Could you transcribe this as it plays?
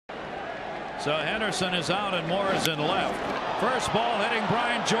So Henderson is out and Moore is in left. First ball hitting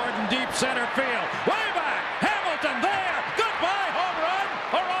Brian Jordan deep center field. Way back. Hamilton there. Goodbye. Home run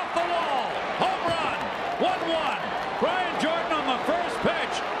or off the wall. Home run. 1-1. Brian Jordan on the first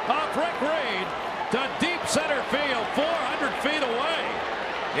pitch off Rick Reed to deep center field 400 feet away.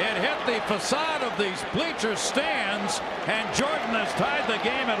 It hit the facade of these bleacher stands, and Jordan has tied the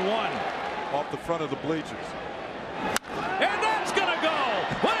game at 1. Off the front of the bleachers. And that's going to go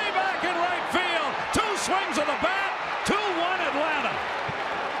way back in right field. 2 swings of the bat. 2-1 Atlanta.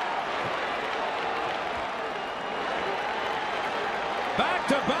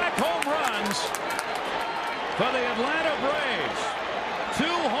 Back-to-back home runs for the Atlanta Braves. 2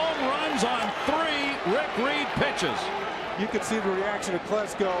 home runs on 3 Rick Reed pitches. You can see the reaction of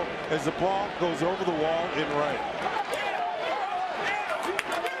Klesko as the ball goes over the wall in right.